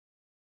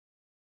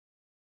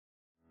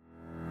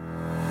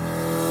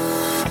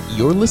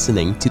You're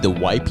listening to the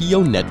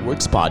YPO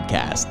Networks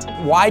podcast.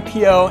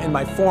 YPO and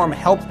my firm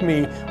helped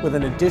me with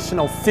an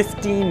additional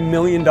 $15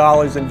 million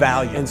in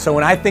value. And so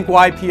when I think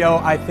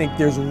YPO, I think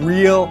there's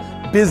real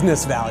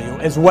business value,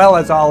 as well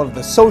as all of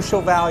the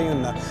social value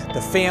and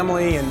the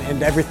family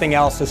and everything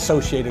else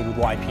associated with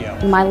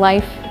YPO. My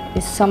life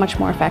is so much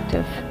more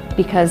effective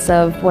because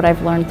of what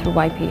I've learned through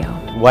YPO.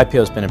 YPO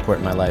has been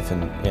important in my life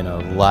in a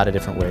lot of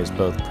different ways,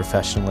 both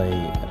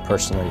professionally,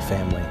 personally,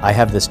 family. I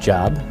have this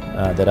job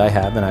that I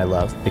have and I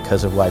love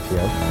because of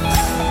YPO.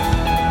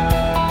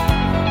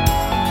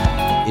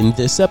 In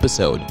this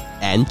episode,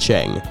 Ann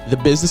Cheng, the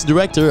business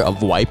director of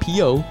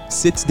YPO,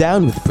 sits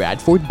down with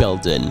Bradford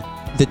Belden,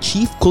 the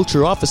Chief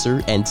Culture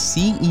Officer and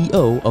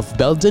CEO of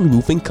Belden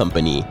Roofing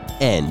Company,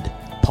 and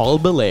Paul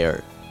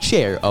Belair,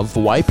 Chair of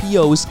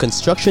YPO's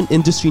Construction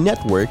Industry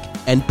Network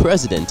and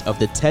President of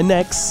the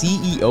 10X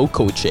CEO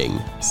Coaching.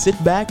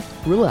 Sit back,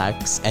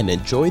 relax, and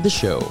enjoy the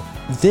show.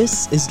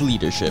 This is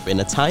Leadership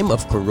in a Time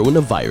of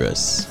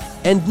Coronavirus.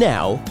 And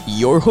now,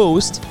 your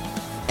host,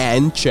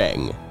 Ann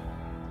Cheng.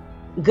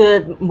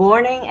 Good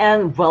morning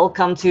and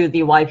welcome to the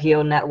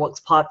YPO Networks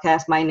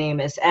podcast. My name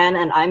is Ann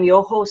and I'm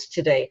your host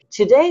today.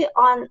 Today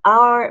on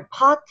our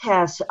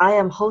podcast, I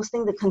am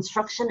hosting the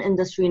Construction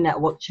Industry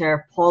Network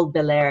Chair, Paul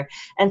Belair,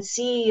 and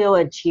CEO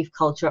and Chief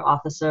Culture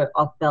Officer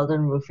of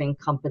Belden Roofing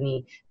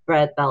Company,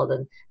 Brad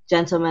Belden.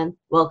 Gentlemen,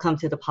 welcome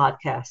to the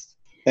podcast.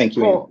 Thank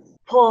you.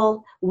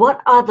 Paul,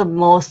 what are the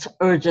most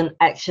urgent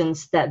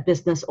actions that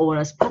business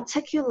owners,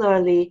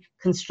 particularly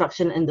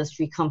construction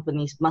industry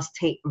companies, must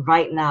take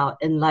right now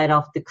in light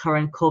of the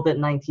current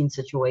COVID-19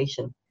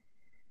 situation?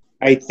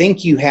 I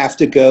think you have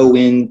to go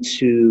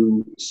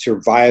into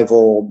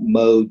survival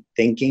mode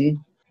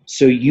thinking.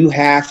 So you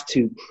have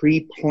to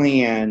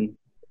pre-plan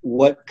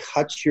what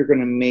cuts you're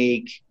going to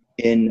make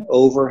in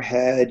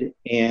overhead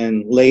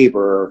and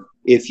labor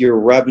if your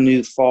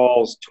revenue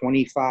falls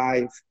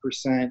 25%,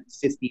 50%,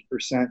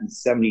 and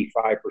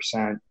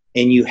 75%.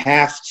 And you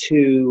have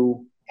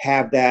to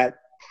have that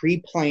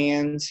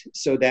pre-planned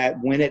so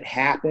that when it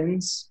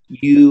happens,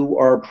 you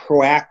are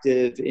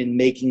proactive in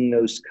making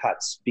those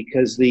cuts.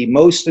 Because the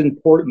most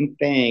important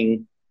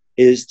thing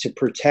is to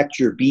protect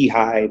your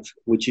beehive,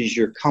 which is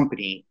your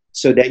company,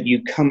 so that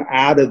you come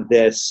out of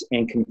this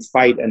and can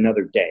fight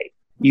another day.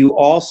 You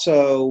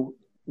also,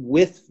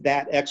 with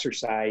that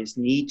exercise,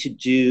 need to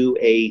do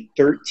a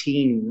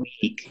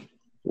 13-week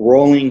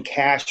rolling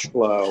cash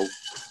flow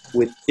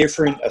with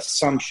different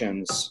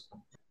assumptions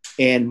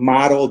and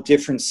model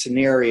different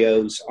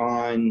scenarios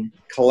on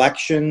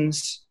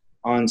collections,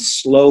 on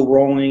slow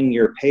rolling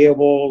your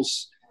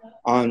payables,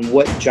 on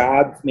what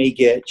jobs may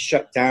get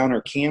shut down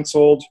or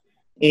canceled.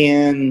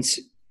 And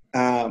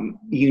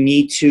you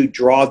need to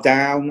draw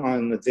down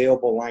on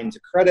available lines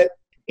of credit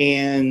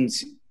and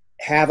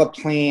have a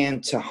plan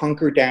to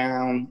hunker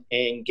down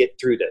and get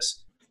through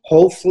this.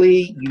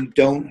 Hopefully you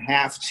don't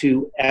have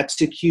to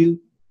execute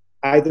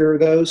either of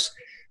those,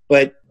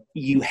 but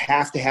you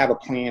have to have a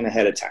plan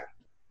ahead of time.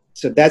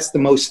 So that's the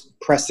most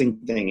pressing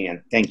thing,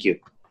 Ann. Thank you.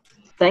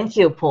 Thank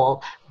you,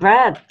 Paul.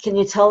 Brad, can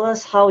you tell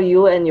us how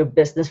you and your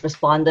business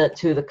responded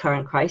to the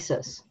current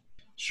crisis?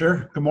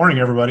 Sure. Good morning,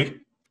 everybody.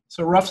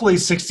 So roughly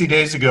 60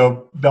 days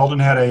ago, Belden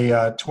had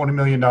a $20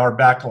 million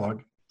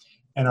backlog.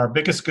 And our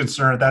biggest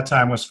concern at that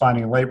time was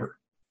finding labor.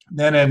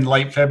 Then in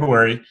late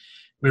February,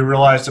 we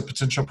realized a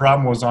potential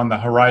problem was on the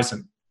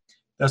horizon.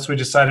 Thus, we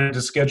decided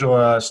to schedule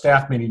a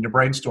staff meeting to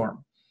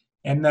brainstorm.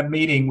 In that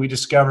meeting, we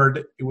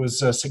discovered it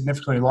was a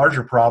significantly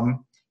larger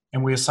problem,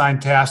 and we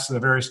assigned tasks to the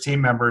various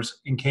team members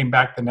and came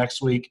back the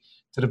next week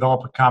to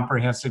develop a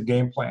comprehensive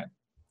game plan.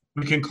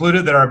 We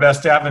concluded that our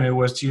best avenue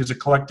was to use a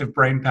collective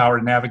brainpower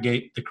to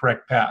navigate the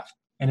correct path.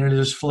 And it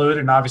is fluid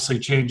and obviously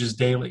changes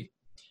daily.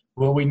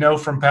 What we know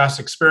from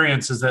past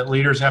experience is that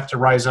leaders have to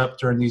rise up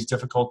during these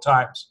difficult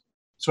times.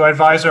 So I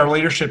advised our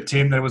leadership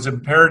team that it was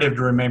imperative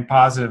to remain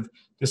positive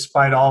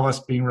despite all of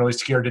us being really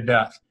scared to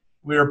death.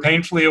 We were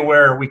painfully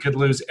aware we could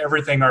lose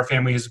everything our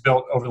family has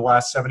built over the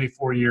last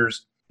 74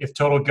 years if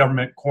total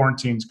government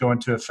quarantines go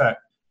into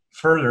effect.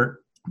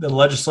 Further, the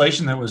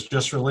legislation that was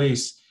just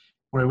released,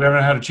 where we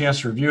haven't had a chance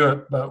to review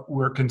it, but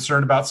we're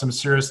concerned about some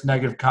serious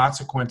negative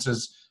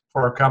consequences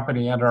for our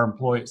company and our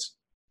employees.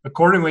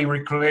 Accordingly,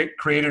 we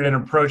created an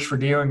approach for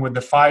dealing with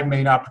the 5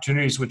 main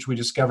opportunities which we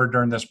discovered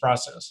during this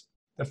process.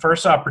 The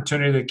first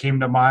opportunity that came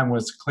to mind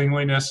was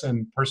cleanliness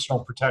and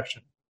personal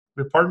protection.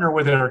 We partnered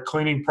with our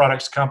cleaning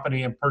products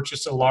company and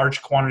purchased a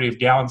large quantity of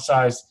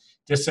gallon-sized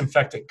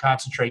disinfectant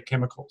concentrate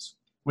chemicals.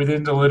 We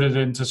then diluted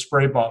it into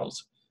spray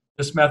bottles.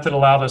 This method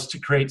allowed us to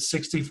create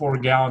 64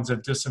 gallons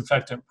of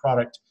disinfectant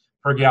product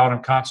per gallon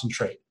of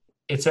concentrate.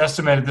 It's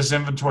estimated this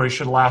inventory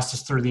should last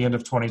us through the end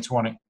of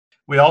 2020.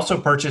 We also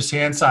purchased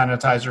hand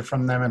sanitizer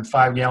from them in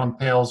 5-gallon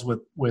pails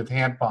with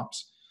hand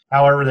pumps.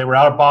 However, they were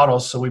out of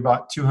bottles, so we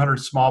bought 200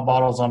 small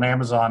bottles on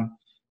Amazon,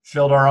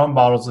 filled our own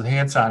bottles with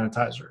hand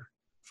sanitizer.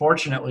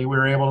 Fortunately, we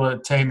were able to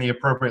obtain the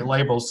appropriate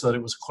labels so that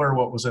it was clear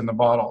what was in the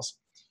bottles.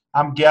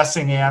 I'm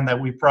guessing, Ann, that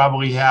we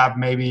probably have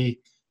maybe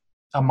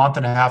a month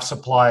and a half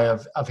supply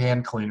of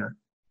hand cleaner.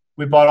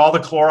 We bought all the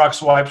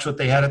Clorox wipes what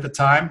they had at the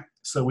time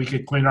so we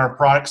could clean our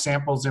product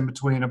samples in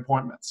between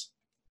appointments.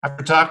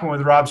 After talking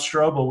with Rob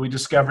Strobel, we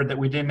discovered that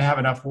we didn't have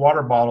enough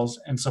water bottles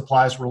and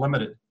supplies were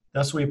limited.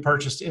 Thus, we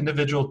purchased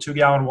individual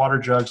 2-gallon water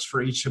jugs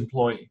for each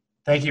employee.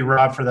 Thank you,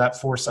 Rob, for that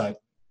foresight.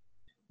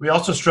 We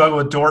also struggled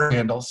with door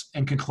handles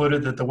and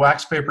concluded that the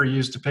wax paper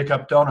used to pick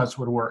up donuts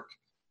would work.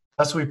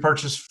 Thus, we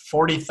purchased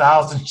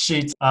 40,000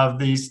 sheets of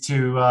these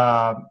to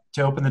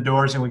open the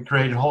doors, and we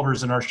created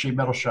holders in our sheet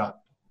metal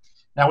shop.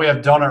 Now we have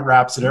donut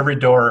wraps at every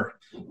door.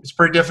 It's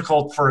pretty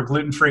difficult for a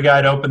gluten-free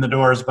guy to open the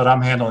doors, but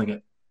I'm handling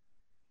it.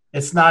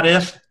 It's not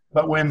if,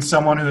 but when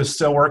someone who is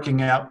still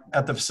working out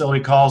at the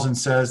facility calls and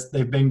says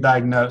they've been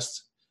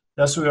diagnosed.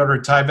 Thus, we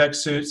ordered Tyvek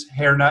suits,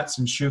 hair nets,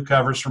 and shoe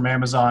covers from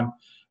Amazon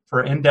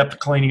for in-depth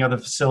cleaning of the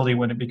facility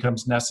when it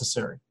becomes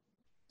necessary.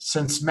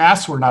 Since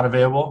masks were not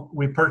available,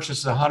 we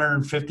purchased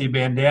 150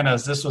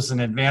 bandanas. This was in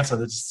advance of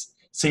the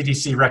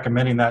CDC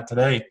recommending that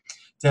today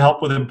to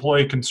help with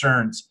employee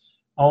concerns.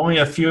 Only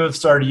a few have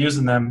started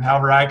using them.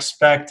 However, I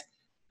expect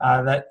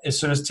that as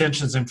soon as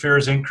tensions and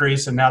fears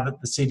increase, and now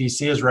that the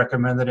CDC has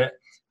recommended it,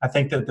 I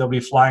think that they'll be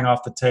flying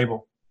off the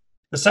table.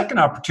 The second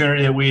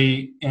opportunity that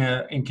we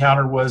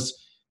encountered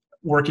was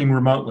working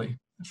remotely.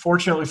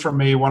 Fortunately for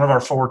me, one of our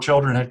 4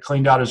 children had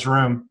cleaned out his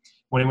room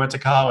when he went to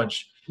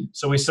college.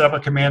 So we set up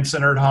a command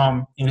center at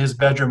home in his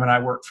bedroom, and I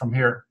work from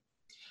here.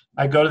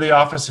 I go to the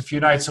office a few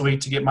nights a week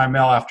to get my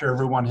mail after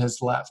everyone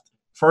has left.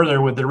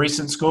 Further, with the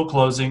recent school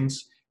closings,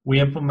 we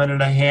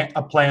implemented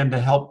a plan to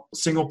help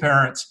single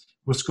parents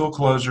with school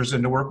closures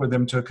and to work with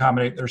them to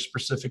accommodate their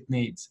specific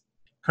needs.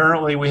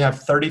 Currently, we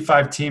have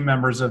 35 team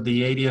members of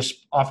the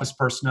 80-ish office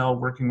personnel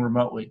working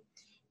remotely.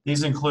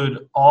 These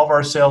include all of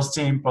our sales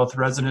team, both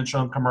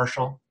residential and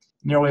commercial.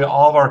 Nearly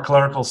all of our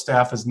clerical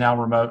staff is now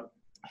remote.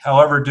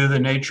 However, due to the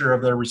nature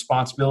of their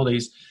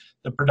responsibilities,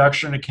 the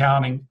production,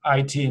 accounting,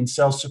 IT, and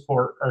sales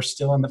support are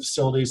still in the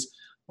facilities,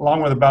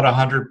 along with about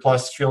 100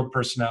 plus field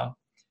personnel.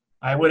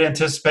 I would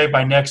anticipate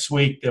by next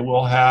week that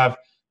we'll have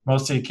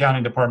most of the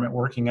accounting department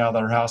working out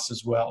of their house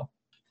as well.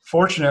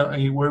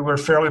 Fortunately, we were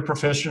fairly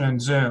proficient in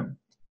Zoom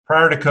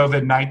prior to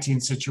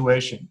COVID-19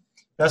 situation.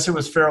 Thus, it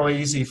was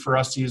fairly easy for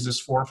us to use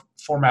this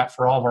format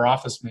for all of our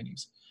office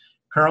meetings.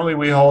 Currently,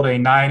 we hold a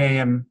 9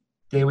 a.m.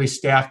 daily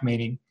staff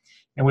meeting,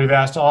 and we've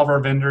asked all of our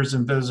vendors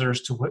and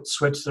visitors to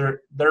switch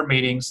their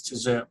meetings to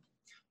Zoom.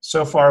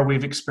 So far,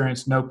 we've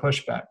experienced no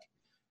pushback.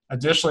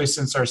 Additionally,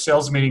 since our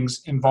sales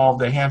meetings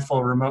involved a handful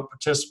of remote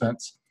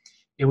participants,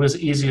 it was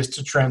easiest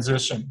to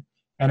transition.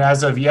 And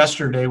as of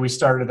yesterday, we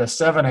started a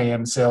 7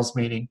 a.m. sales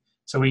meeting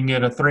so we can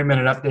get a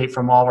 3-minute update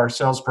from all of our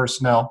sales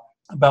personnel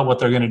about what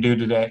they're going to do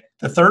today.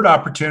 The third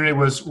opportunity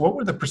was what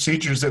were the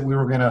procedures that we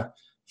were going to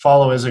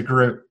follow as a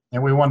group,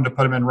 and we wanted to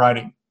put them in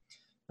writing.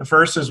 The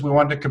first is we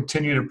wanted to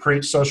continue to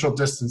preach social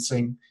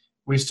distancing.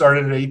 We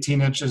started at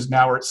 18 inches,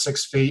 now we're at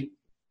 6 feet,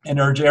 and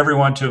urge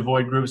everyone to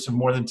avoid groups of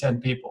more than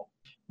 10 people.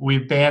 We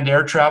banned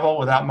air travel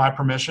without my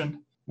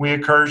permission. We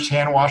encouraged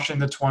hand washing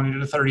the 20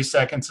 to 30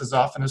 seconds as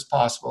often as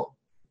possible.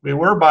 We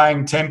were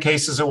buying 10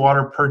 cases of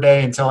water per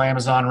day until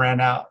Amazon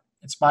ran out.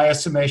 It's my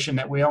estimation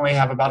that we only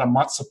have about a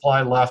month's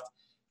supply left,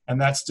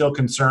 and that still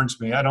concerns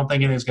me. I don't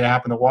think anything's going to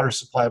happen to the water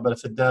supply, but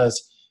if it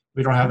does,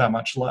 we don't have that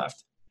much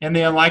left. In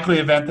the unlikely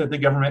event that the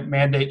government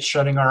mandates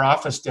shutting our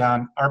office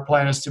down, our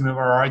plan is to move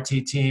our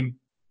IT team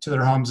to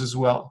their homes as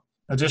well.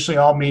 Additionally,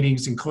 all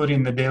meetings,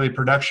 including the daily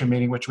production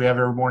meeting, which we have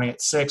every morning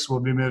at 6,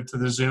 will be moved to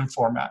the Zoom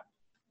format.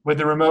 With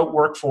the remote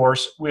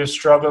workforce, we have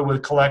struggled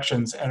with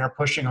collections and are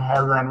pushing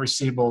harder on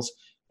receivables,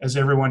 as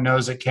everyone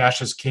knows that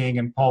cash is king,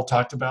 and Paul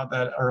talked about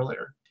that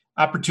earlier.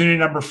 Opportunity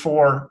number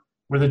 4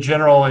 were the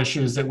general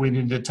issues that we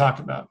needed to talk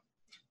about.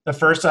 The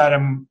first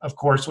item, of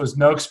course, was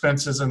no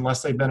expenses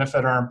unless they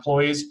benefit our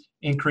employees,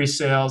 increase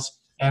sales,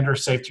 and are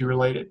safety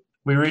related.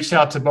 We reached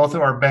out to both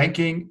our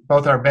banking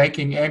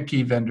and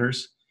key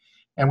vendors,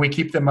 and we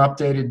keep them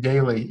updated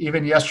daily.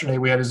 Even yesterday,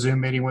 we had a Zoom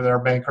meeting with our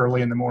bank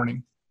early in the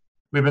morning.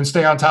 We've been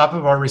staying on top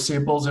of our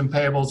receivables and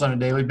payables on a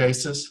daily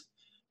basis.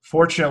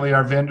 Fortunately,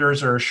 our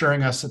vendors are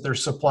assuring us that their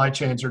supply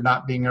chains are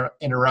not being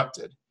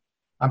interrupted.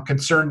 I'm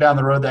concerned down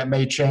the road that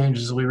may change,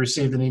 as we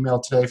received an email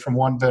today from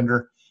one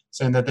vendor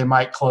saying that they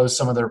might close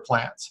some of their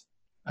plants.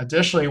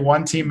 Additionally,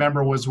 one team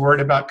member was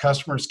worried about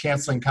customers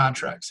canceling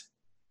contracts.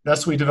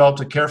 Thus, we developed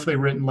a carefully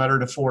written letter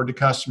to forward to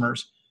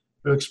customers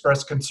who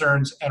express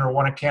concerns and or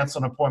want to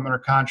cancel an appointment or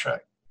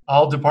contract.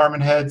 All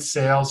department heads,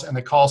 sales, and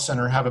the call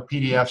center have a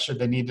PDF should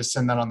they need to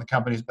send that on the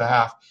company's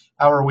behalf.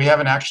 However, we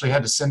haven't actually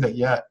had to send it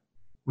yet.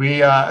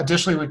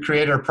 Additionally, we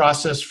created a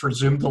process for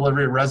Zoom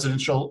delivery of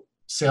residential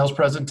sales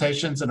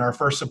presentations, and our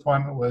first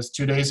appointment was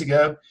 2 days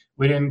ago.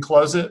 We didn't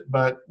close it,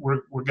 but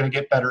we're going to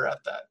get better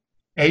at that.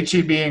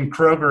 H-E-B and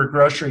Kroger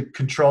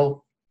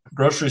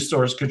grocery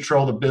stores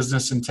control the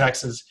business in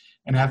Texas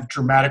and have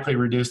dramatically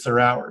reduced their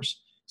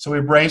hours. So we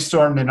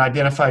brainstormed and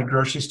identified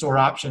grocery store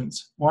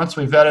options. Once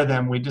we vetted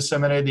them, we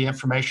disseminated the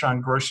information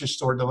on grocery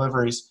store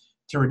deliveries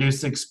to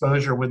reduce the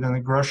exposure within the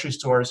grocery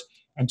stores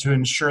and to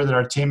ensure that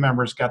our team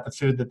members got the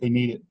food that they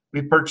needed.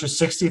 We purchased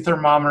 60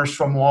 thermometers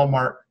from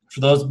Walmart for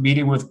those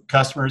meeting with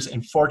customers.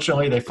 And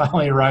fortunately, they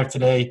finally arrived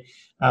today.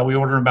 We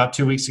ordered them about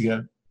 2 weeks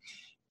ago.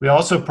 We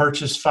also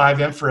purchased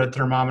 5 infrared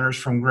thermometers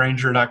from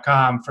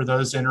Grainger.com for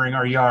those entering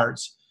our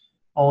yards.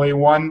 Only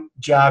one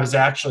job has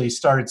actually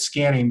started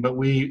scanning, but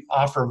we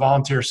offer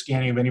volunteer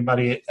scanning of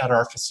anybody at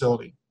our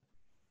facility.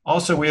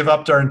 Also, we have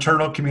upped our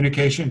internal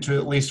communication to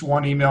at least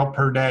 1 email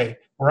per day.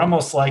 We're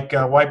almost like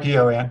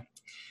YPO, Ann.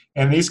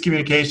 And these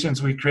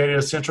communications, we created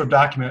a central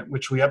document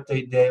which we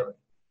update daily.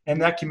 In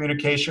that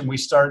communication, we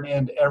start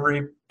and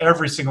end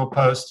every single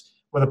post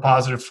with a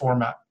positive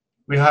format.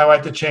 We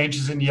highlight the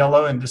changes in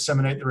yellow and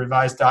disseminate the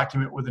revised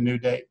document with a new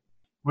date.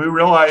 We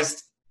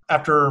realized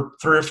after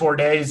 3 or 4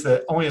 days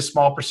that only a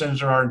small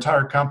percentage of our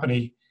entire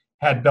company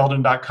had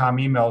Belden.com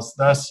emails.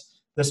 Thus,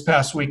 this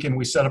past weekend,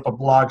 we set up a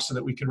blog so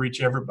that we could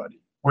reach everybody.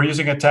 We're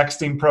using a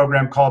texting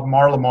program called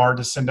Marlamar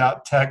to send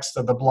out text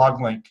of the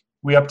blog link.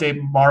 We update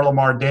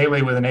Marlamar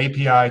daily with an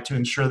API to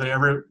ensure that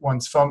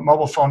everyone's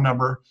mobile phone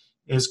number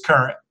is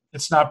current.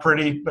 It's not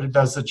pretty, but it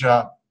does the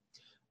job.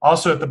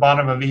 Also, at the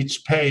bottom of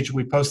each page,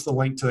 we post the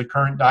link to the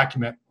current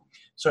document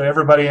so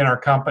everybody in our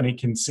company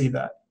can see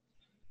that.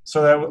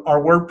 So that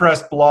our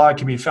WordPress blog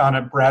can be found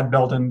at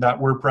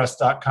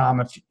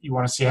bradbelden.wordpress.com if you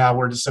want to see how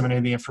we're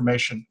disseminating the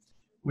information.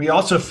 We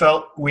also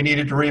felt we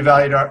needed to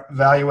evaluate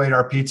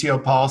our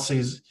PTO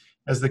policies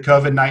as the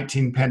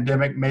COVID-19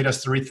 pandemic made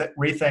us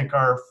rethink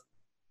our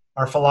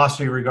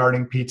philosophy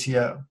regarding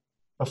PTO.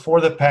 Before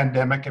the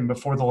pandemic and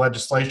before the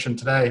legislation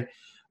today,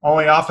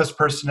 only office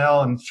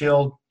personnel and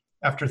field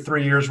after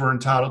 3 years were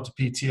entitled to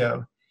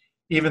PTO.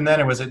 Even then,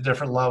 it was at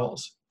different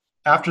levels.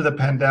 After the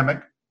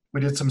pandemic,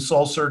 we did some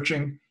soul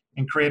searching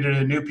and created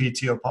a new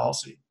PTO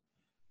policy.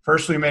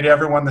 First, we made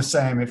everyone the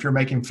same. If you're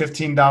making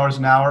 $15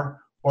 an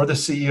hour or the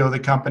CEO of the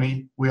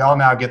company, we all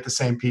now get the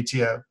same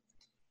PTO.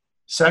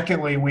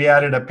 Secondly, we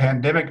added a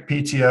pandemic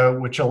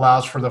PTO, which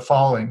allows for the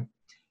following: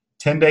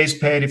 10 days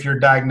paid if you're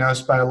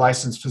diagnosed by a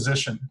licensed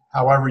physician.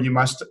 However, you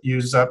must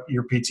use up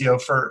your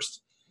PTO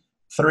first.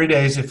 3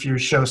 days if you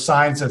show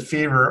signs of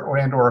fever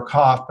or a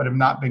cough but have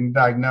not been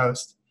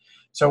diagnosed.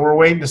 So we're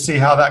waiting to see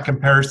how that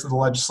compares to the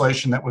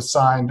legislation that was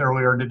signed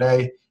earlier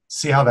today,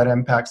 see how that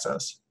impacts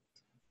us.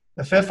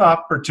 The fifth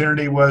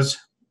opportunity was,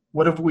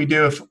 what do we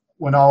do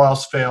when all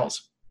else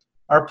fails?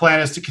 Our plan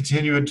is to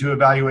continue to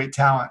evaluate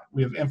talent.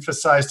 We have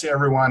emphasized to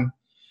everyone,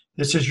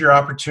 this is your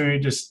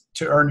opportunity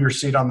to earn your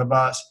seat on the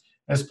bus.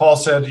 As Paul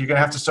said, you're going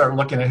to have to start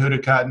looking at who to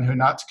cut and who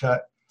not to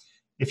cut.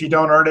 If you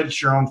don't earn it,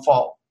 it's your own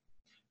fault.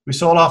 We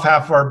sold off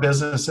half of our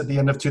business at the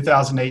end of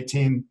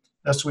 2018.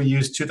 Thus, we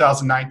used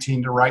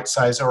 2019 to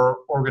right-size our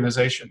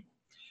organization.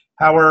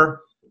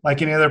 However,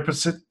 like any other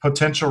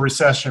potential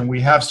recession,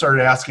 we have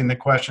started asking the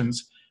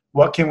questions,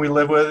 what can we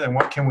live with and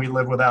what can we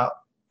live without?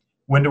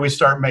 When do we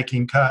start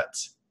making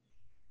cuts?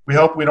 We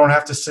hope we don't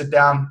have to sit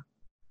down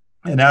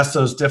and ask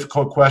those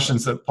difficult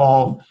questions that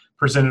Paul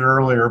presented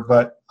earlier,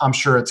 but I'm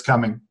sure it's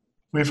coming.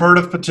 We've heard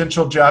of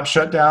potential job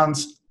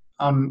shutdowns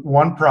on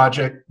one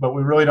project, but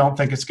we really don't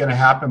think it's going to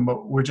happen,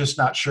 but we're just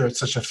not sure it's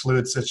such a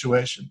fluid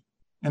situation.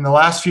 In the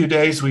last few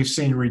days, we've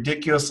seen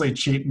ridiculously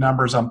cheap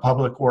numbers on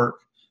public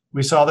work.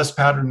 We saw this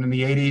pattern in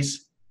the 80s,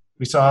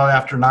 we saw it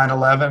after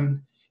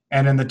 9/11,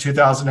 and in the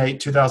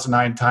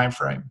 2008-2009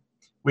 timeframe.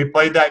 We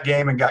played that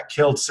game and got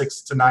killed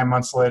 6 to 9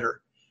 months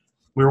later.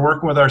 We were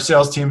working with our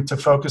sales team to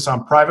focus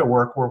on private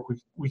work where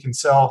we can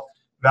sell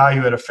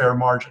value at a fair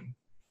margin.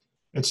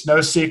 It's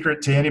no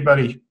secret to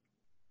anybody,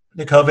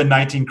 the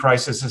COVID-19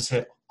 crisis has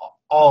hit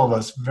all of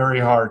us very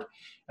hard,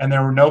 and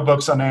there were no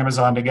books on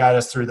Amazon to guide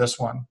us through this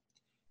one.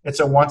 It's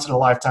a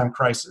once-in-a-lifetime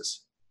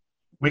crisis.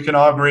 We can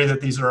all agree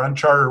that these are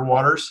uncharted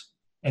waters,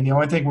 and the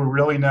only thing we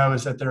really know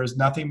is that there is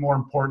nothing more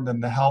important than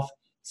the health,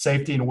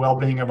 safety, and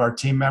well-being of our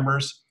team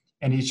members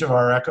and each of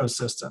our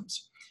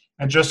ecosystems.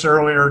 And just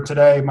earlier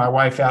today, my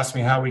wife asked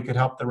me how we could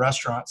help the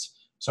restaurants.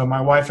 So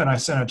my wife and I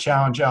sent a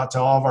challenge out to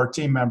all of our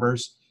team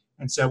members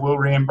and said, we'll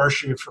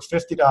reimburse you for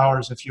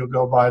 $50 if you'll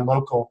go buy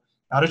local,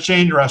 not a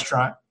chain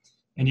restaurant,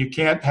 and you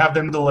can't have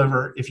them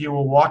deliver. If you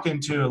will walk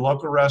into a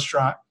local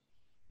restaurant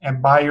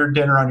and buy your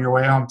dinner on your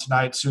way home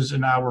tonight,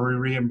 Susan and I will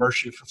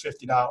reimburse you for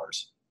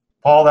 $50.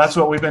 Paul, that's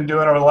what we've been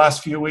doing over the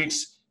last few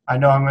weeks. I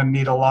know I'm going to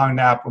need a long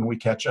nap when we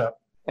catch up.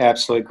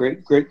 Absolutely.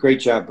 Great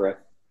job, Brett.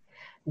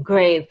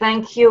 Great.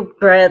 Thank you,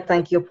 Brett.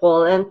 Thank you,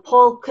 Paul. And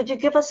Paul, could you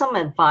give us some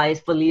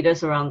advice for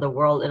leaders around the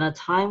world in a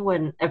time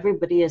when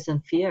everybody is in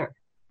fear?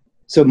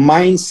 So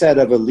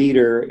mindset of a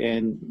leader,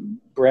 and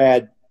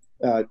Brad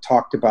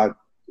talked about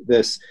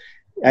this,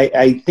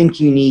 I think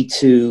you need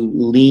to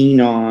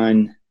lean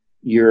on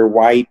your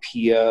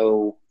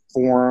YPO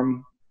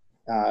forum.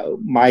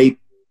 My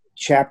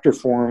chapter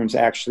forums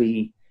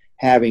actually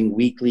having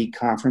weekly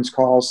conference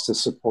calls to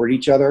support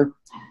each other.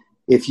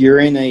 If you're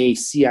in a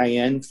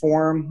CIN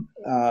forum,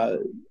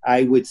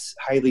 I would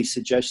highly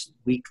suggest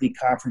weekly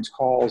conference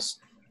calls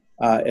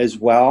as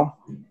well.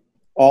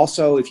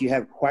 Also, if you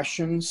have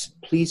questions,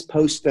 please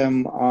post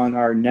them on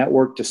our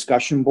network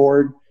discussion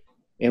board.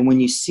 And when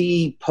you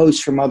see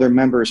posts from other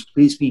members,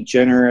 please be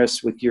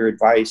generous with your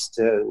advice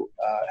to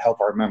help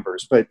our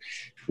members. But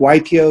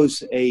YPO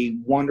is a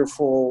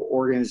wonderful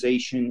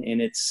organization,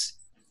 and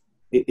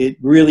it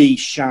really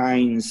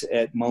shines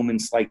at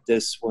moments like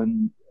this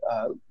when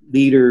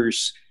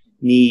leaders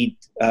need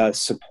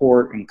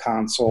support and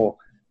counsel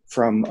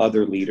from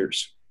other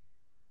leaders.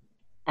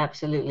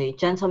 Absolutely.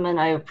 Gentlemen,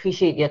 I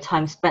appreciate your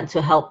time spent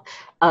to help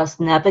us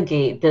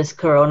navigate this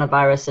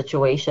coronavirus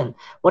situation.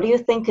 What do you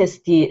think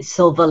is the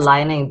silver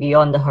lining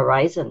beyond the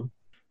horizon?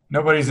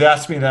 Nobody's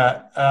asked me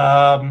that.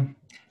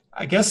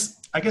 I guess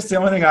the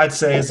only thing I'd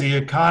say is the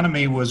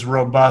economy was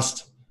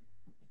robust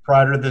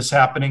prior to this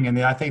happening, and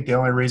I think the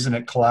only reason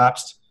it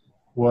collapsed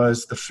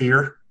was the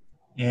fear.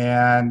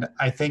 And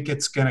I think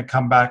it's going to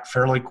come back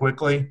fairly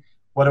quickly.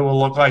 What it will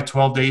look like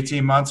 12 to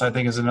 18 months, I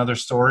think, is another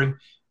story.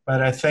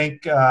 But I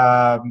think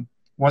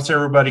once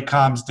everybody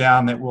calms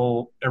down,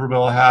 everybody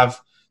will have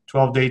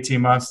 12 to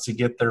 18 months to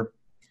get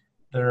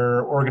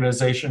their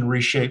organization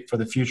reshaped for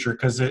the future,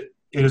 because it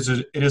is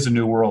a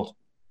new world.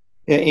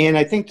 And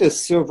I think the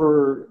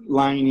silver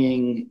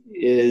lining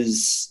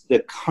is the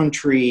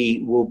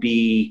country will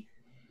be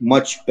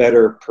much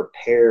better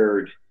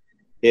prepared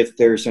if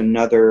there's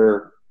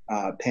another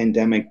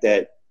pandemic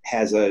that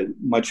has a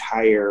much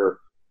higher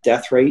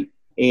death rate.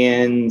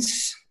 And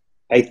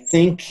I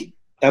think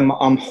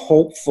I'm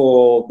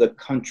hopeful the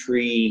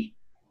country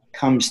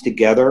comes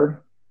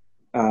together.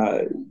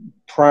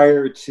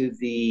 Prior to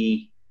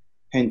the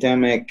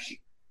pandemic,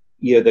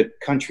 the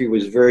country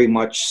was very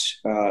much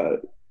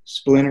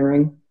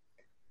splintering.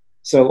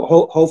 So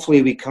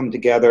hopefully we come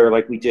together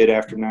like we did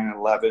after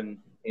 9/11,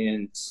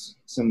 and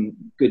some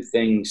good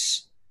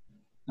things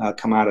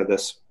come out of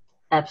this.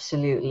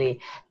 Absolutely.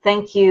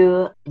 Thank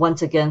you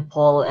once again,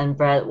 Paul and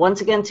Brad.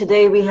 Once again,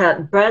 today we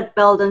had Brad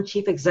Belden,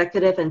 Chief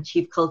Executive and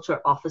Chief Culture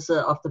Officer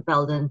of the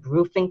Belden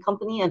Roofing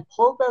Company, and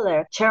Paul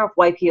Belair, Chair of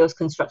YPO's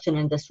Construction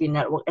Industry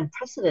Network and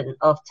President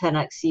of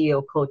 10X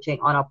CEO Coaching,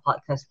 on our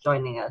podcast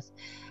joining us.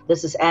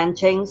 This is Ann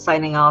Cheng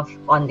signing off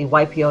on the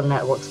YPO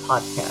Networks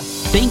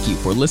podcast. Thank you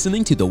for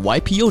listening to the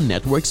YPO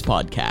Networks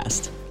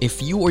podcast. If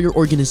you or your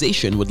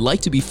organization would like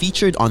to be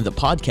featured on the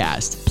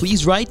podcast,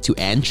 please write to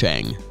Ann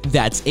Cheng.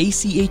 That's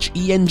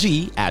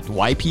ACHENG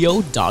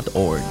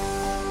 @YPO.org.